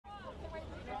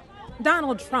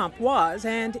Donald Trump was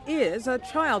and is a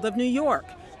child of New York.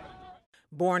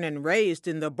 Born and raised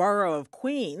in the borough of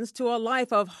Queens to a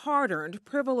life of hard-earned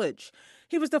privilege.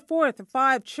 He was the fourth of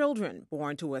 5 children,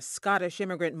 born to a Scottish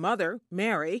immigrant mother,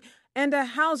 Mary, and a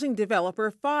housing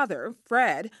developer father,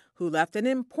 Fred, who left an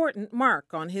important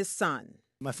mark on his son.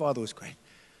 My father was great.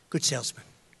 Good salesman,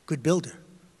 good builder.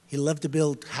 He loved to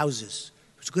build houses.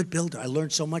 He was a good builder. I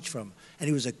learned so much from him. And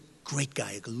he was a great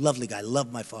guy, a lovely guy. I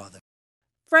loved my father.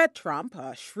 Fred Trump,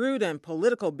 a shrewd and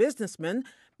political businessman,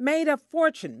 made a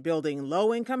fortune building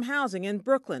low-income housing in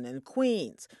Brooklyn and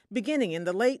Queens, beginning in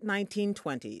the late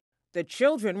 1920s. The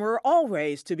children were all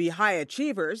raised to be high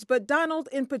achievers, but Donald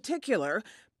in particular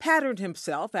patterned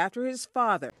himself after his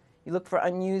father. You look for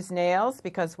unused nails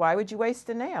because why would you waste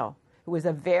a nail? He was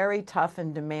a very tough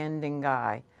and demanding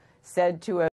guy. Said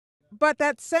to a But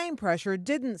that same pressure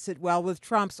didn't sit well with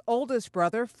Trump's oldest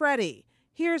brother, Freddie.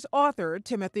 Here's author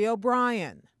Timothy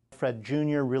O'Brien. Fred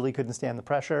Jr. really couldn't stand the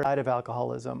pressure, died of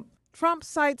alcoholism. Trump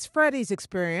cites Freddie's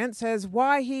experience as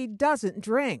why he doesn't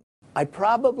drink. I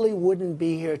probably wouldn't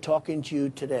be here talking to you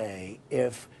today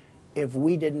if I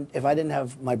didn't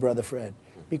have my brother Fred,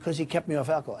 because he kept me off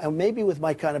alcohol. And maybe with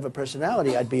my kind of a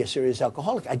personality, I'd be a serious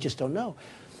alcoholic. I just don't know.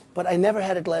 But I never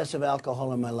had a glass of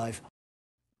alcohol in my life.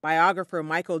 Biographer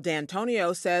Michael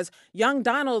D'Antonio says young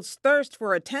Donald's thirst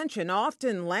for attention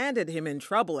often landed him in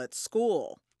trouble at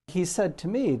school. He said to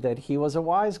me that he was a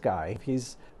wise guy.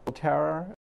 He's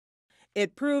terror.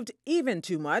 It proved even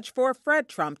too much for Fred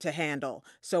Trump to handle.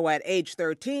 So at age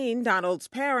 13, Donald's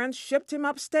parents shipped him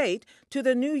upstate to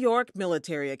the New York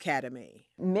Military Academy.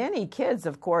 Many kids,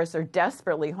 of course, are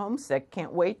desperately homesick,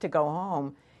 can't wait to go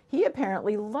home. He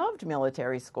apparently loved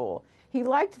military school. He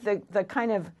liked the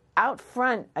kind of out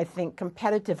front, I think,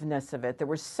 competitiveness of it. There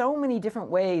were so many different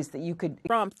ways that you could.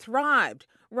 Trump thrived,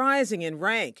 rising in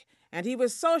rank, and he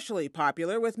was socially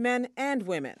popular with men and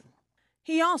women.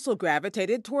 He also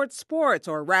gravitated towards sports,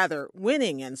 or rather,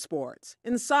 winning in sports,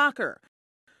 in soccer,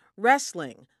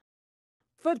 wrestling,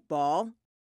 football,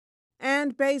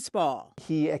 and baseball.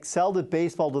 He excelled at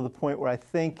baseball to the point where I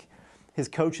think his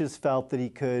coaches felt that he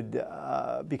could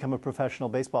become a professional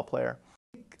baseball player.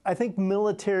 I think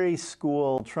military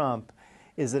school Trump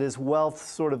is that his wealth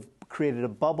sort of created a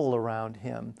bubble around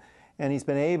him, and he's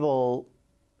been able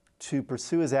to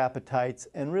pursue his appetites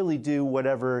and really do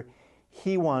whatever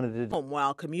he wanted to do.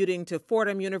 While commuting to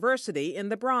Fordham University in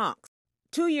the Bronx.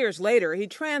 2 years later, he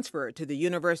transferred to the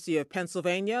University of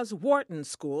Pennsylvania's Wharton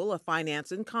School of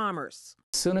Finance and Commerce.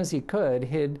 As soon as he could,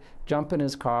 he'd jump in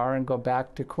his car and go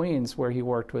back to Queens, where he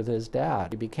worked with his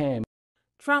dad. He became.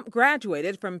 Trump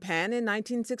graduated from Penn in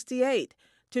 1968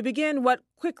 to begin what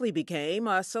quickly became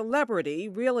a celebrity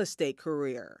real estate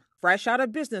career. Fresh out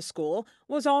of business school,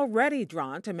 was already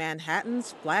drawn to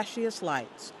Manhattan's flashiest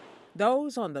lights,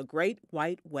 those on the Great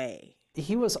White Way.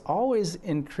 He was always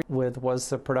intrigued with was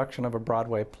the production of a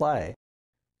Broadway play.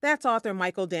 That's author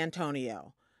Michael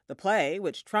D'Antonio. The play,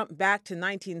 which Trump backed in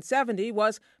 1970,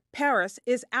 was Paris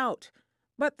is Out.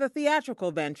 But the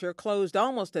theatrical venture closed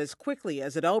almost as quickly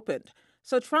as it opened,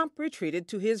 so Trump retreated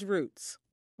to his roots.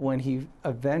 When he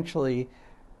eventually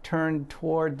turned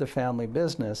toward the family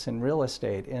business in real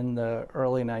estate in the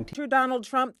early 1900s. Donald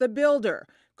Trump, the builder,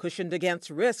 cushioned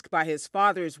against risk by his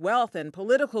father's wealth and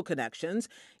political connections,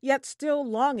 yet still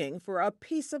longing for a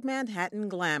piece of Manhattan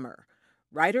glamour.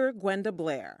 Writer Gwenda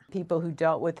Blair. People who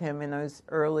dealt with him in those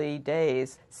early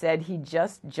days said he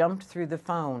just jumped through the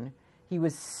phone. He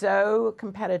was so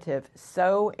competitive,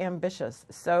 so ambitious,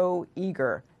 so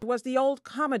eager. It was the old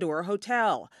Commodore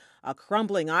Hotel, a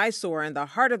crumbling eyesore in the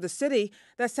heart of the city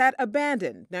that sat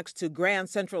abandoned next to Grand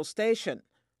Central Station.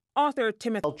 Author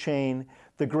Timothy chain,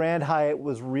 the Grand Hyatt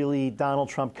was really Donald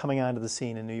Trump coming onto the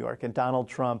scene in New York, and Donald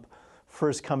Trump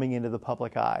first coming into the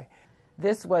public eye.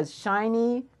 This was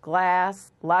shiny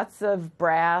glass, lots of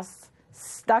brass,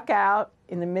 stuck out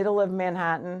in the middle of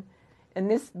Manhattan. And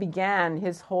this began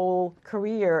his whole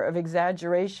career of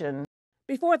exaggeration.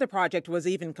 Before the project was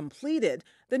even completed,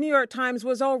 the New York Times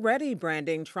was already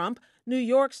branding Trump New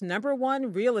York's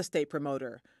 #1 real estate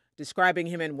promoter, describing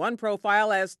him in one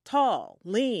profile as tall,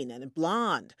 lean, and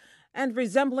blonde, and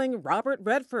resembling Robert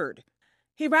Redford.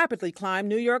 He rapidly climbed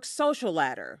New York's social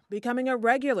ladder, becoming a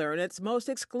regular in its most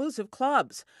exclusive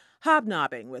clubs,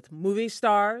 hobnobbing with movie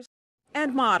stars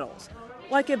and models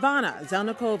like Ivana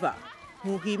Zelnikova,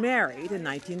 who he married in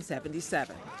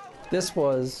 1977. This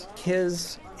was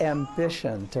his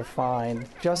ambition to find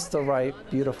just the right,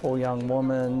 beautiful young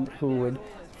woman who would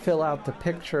fill out the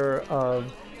picture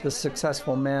of the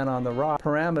successful man on the rock.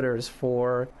 Parameters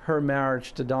for her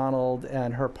marriage to Donald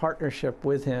and her partnership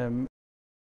with him.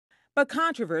 But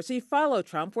controversy followed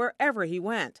Trump wherever he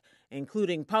went,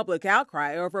 including public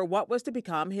outcry over what was to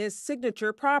become his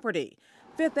signature property,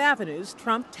 Fifth Avenue's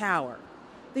Trump Tower.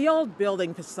 The old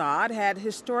building facade had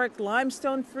historic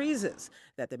limestone friezes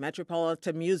that the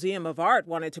Metropolitan Museum of Art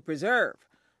wanted to preserve.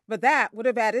 But that would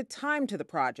have added time to the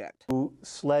project. Who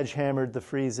sledgehammered the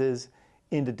friezes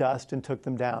into dust and took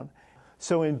them down.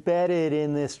 So embedded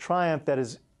in this triumph that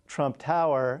is Trump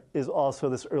Tower is also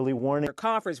this early warning. For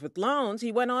coffers with loans,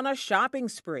 he went on a shopping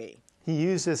spree. He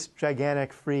used this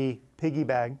gigantic free piggy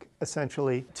bank,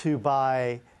 essentially, to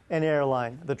buy an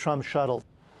airline, the Trump shuttle,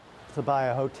 to buy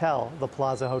a hotel, the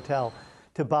Plaza Hotel,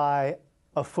 to buy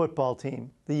a football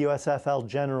team, the USFL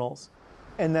Generals.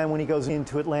 And then when he goes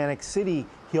into Atlantic City,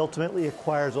 he ultimately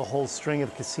acquires a whole string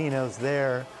of casinos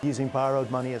there using borrowed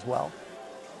money as well.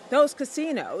 Those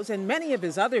casinos and many of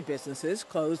his other businesses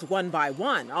closed one by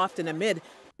one, often amid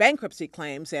bankruptcy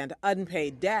claims and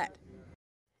unpaid debt.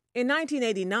 In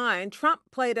 1989, Trump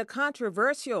played a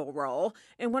controversial role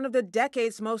in one of the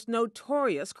decade's most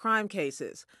notorious crime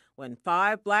cases, when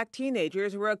 5 black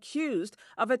teenagers were accused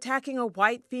of attacking a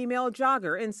white female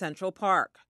jogger in Central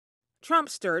Park. Trump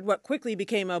stirred what quickly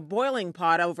became a boiling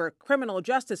pot over criminal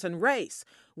justice and race,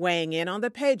 weighing in on the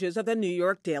pages of the New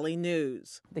York Daily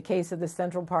News. The case of the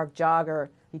Central Park jogger,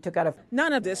 he took out a...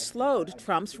 None of this slowed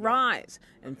Trump's rise.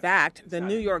 In fact, the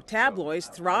New York tabloids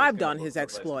thrived on his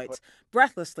exploits,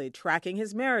 breathlessly tracking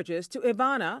his marriages to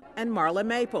Ivana and Marla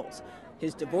Maples,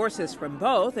 his divorces from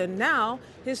both, and now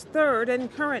his third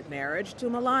and current marriage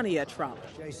to Melania Trump.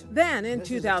 Then, in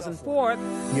 2004,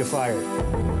 You're fired.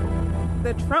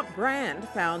 The Trump brand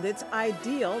found its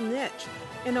ideal niche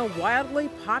in a wildly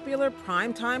popular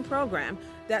primetime program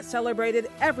that celebrated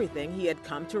everything he had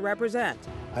come to represent.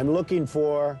 I'm looking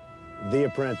for The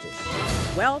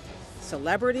Apprentice. Wealth,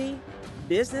 celebrity,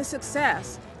 business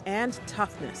success, and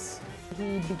toughness.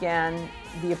 He began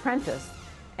The Apprentice,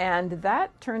 and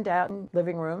that turned out in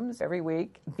living rooms every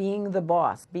week, being the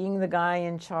boss, being the guy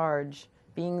in charge,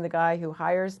 being the guy who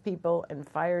hires people and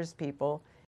fires people.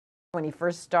 When he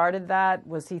first started that,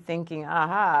 was he thinking,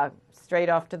 aha, straight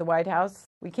off to the White House?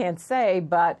 We can't say,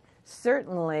 but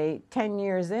certainly 10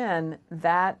 years in,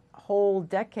 that whole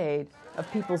decade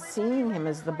of people seeing him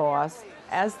as the boss,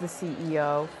 as the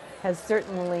CEO, has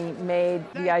certainly made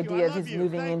the idea of his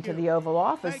moving into the Oval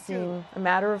Office seem a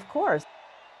matter of course.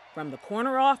 From the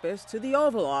corner office to the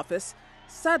Oval Office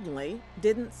suddenly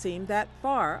didn't seem that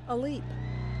far a leap.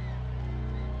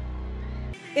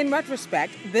 In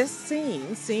retrospect, this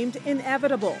scene seemed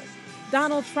inevitable.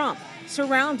 Donald Trump,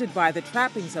 surrounded by the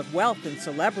trappings of wealth and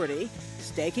celebrity,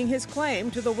 staking his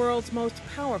claim to the world's most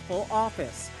powerful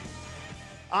office.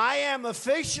 I am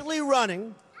officially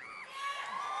running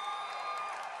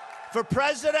for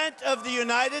President of the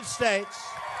United States,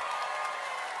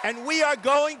 and we are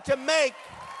going to make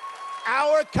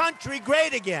our country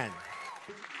great again.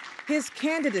 His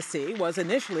candidacy was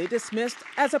initially dismissed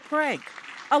as a prank,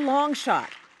 a long shot.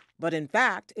 But in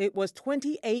fact, it was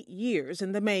 28 years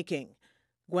in the making.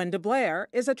 Gwenda Blair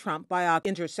is a Trump biography.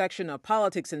 Intersection of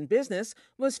politics and business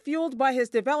was fueled by his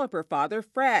developer father,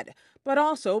 Fred, but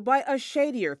also by a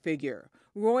shadier figure,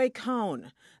 Roy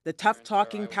Cohn, the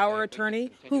tough-talking power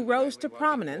attorney who rose to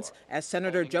prominence as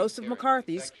Senator Joseph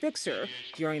McCarthy's fixer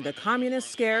during the communist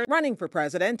scare. Running for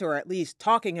president, or at least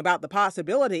talking about the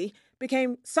possibility,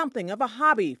 became something of a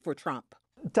hobby for Trump.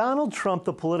 Donald Trump,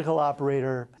 the political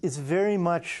operator, is very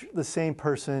much the same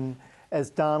person as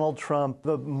Donald Trump,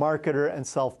 the marketer and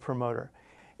self-promoter.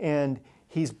 And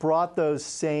he's brought those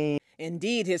same...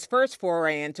 Indeed, his first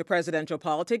foray into presidential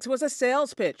politics was a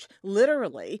sales pitch,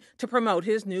 literally, to promote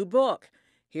his new book.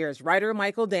 Here's writer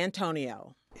Michael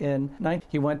D'Antonio.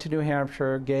 He went to New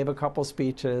Hampshire, gave a couple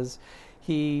speeches.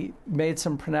 He made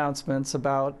some pronouncements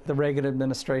about the Reagan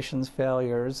administration's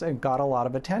failures and got a lot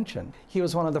of attention. He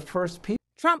was one of the first people.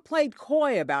 Trump played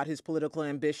coy about his political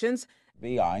ambitions,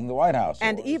 be eyeing the White House.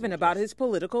 And even about his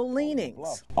political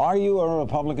leanings. Are you a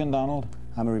Republican, Donald?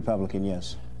 I'm a Republican,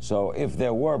 yes. So if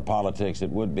there were politics, it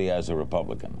would be as a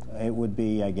Republican? It would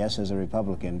be, I guess, as a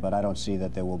Republican, but I don't see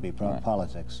that there will be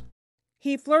politics.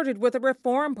 He flirted with a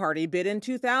Reform Party bid in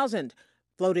 2000,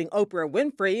 floating Oprah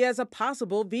Winfrey as a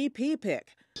possible VP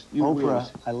pick. Oprah,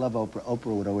 I love Oprah.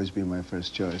 Oprah would always be my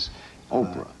first choice.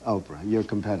 Oprah, your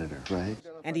competitor, right?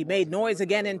 And he made noise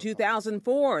again in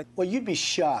 2004. Well, you'd be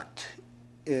shocked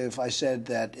if I said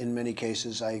that in many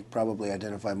cases I probably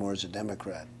identify more as a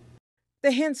Democrat.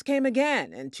 The hints came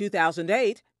again in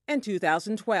 2008 and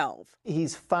 2012.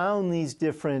 He's found these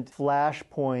different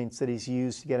flashpoints that he's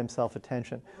used to get himself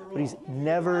attention, but he's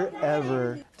never,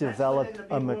 ever developed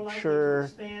a mature,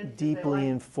 deeply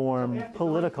informed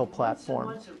political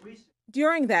platform.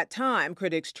 During that time,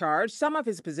 critics charged some of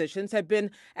his positions had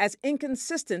been as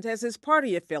inconsistent as his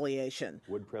party affiliation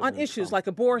on issues like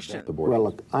abortion. Well,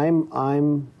 look,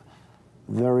 I'm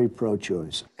very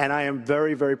pro-choice. And I am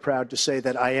very, very proud to say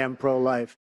that I am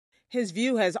pro-life. His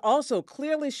view has also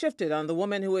clearly shifted on the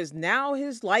woman who is now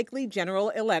his likely general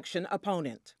election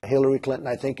opponent. Hillary Clinton,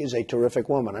 I think, is a terrific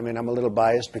woman. I mean, I'm a little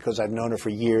biased because I've known her for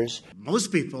years.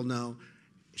 Most people know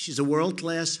she's a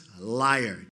world-class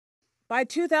liar. By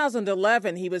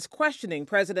 2011, he was questioning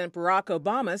President Barack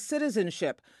Obama's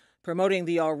citizenship, promoting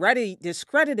the already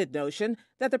discredited notion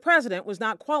that the president was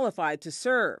not qualified to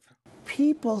serve.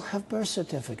 People have birth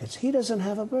certificates. He doesn't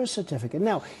have a birth certificate.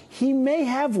 Now, he may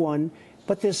have one,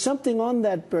 but there's something on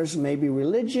that person, maybe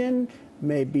religion,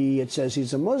 maybe it says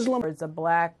he's a Muslim. It's a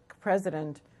black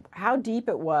president, how deep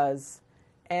it was,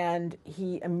 and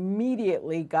he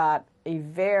immediately got a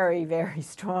very, very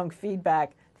strong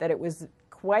feedback that it was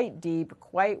quite deep,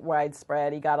 quite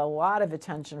widespread. He got a lot of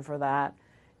attention for that,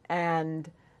 and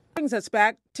brings us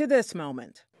back to this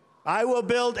moment. I will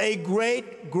build a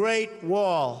great, great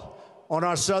wall on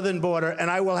our southern border,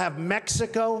 and I will have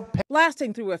Mexico.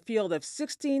 Blasting through a field of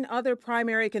 16 other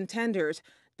primary contenders,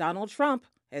 Donald Trump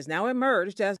has now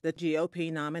emerged as the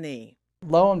GOP nominee.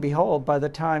 Lo and behold, by the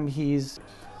time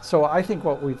So I think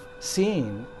what we've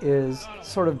seen is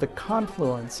sort of the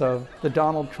confluence of the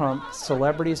Donald Trump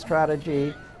celebrity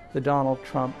strategy, the Donald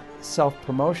Trump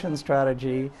self-promotion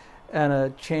strategy, and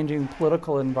a changing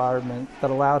political environment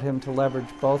that allowed him to leverage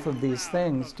both of these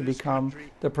things to become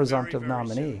the presumptive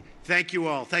nominee. Thank you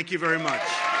all. Thank you very much.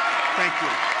 Thank you.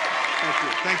 Thank you.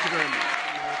 Thank you very much.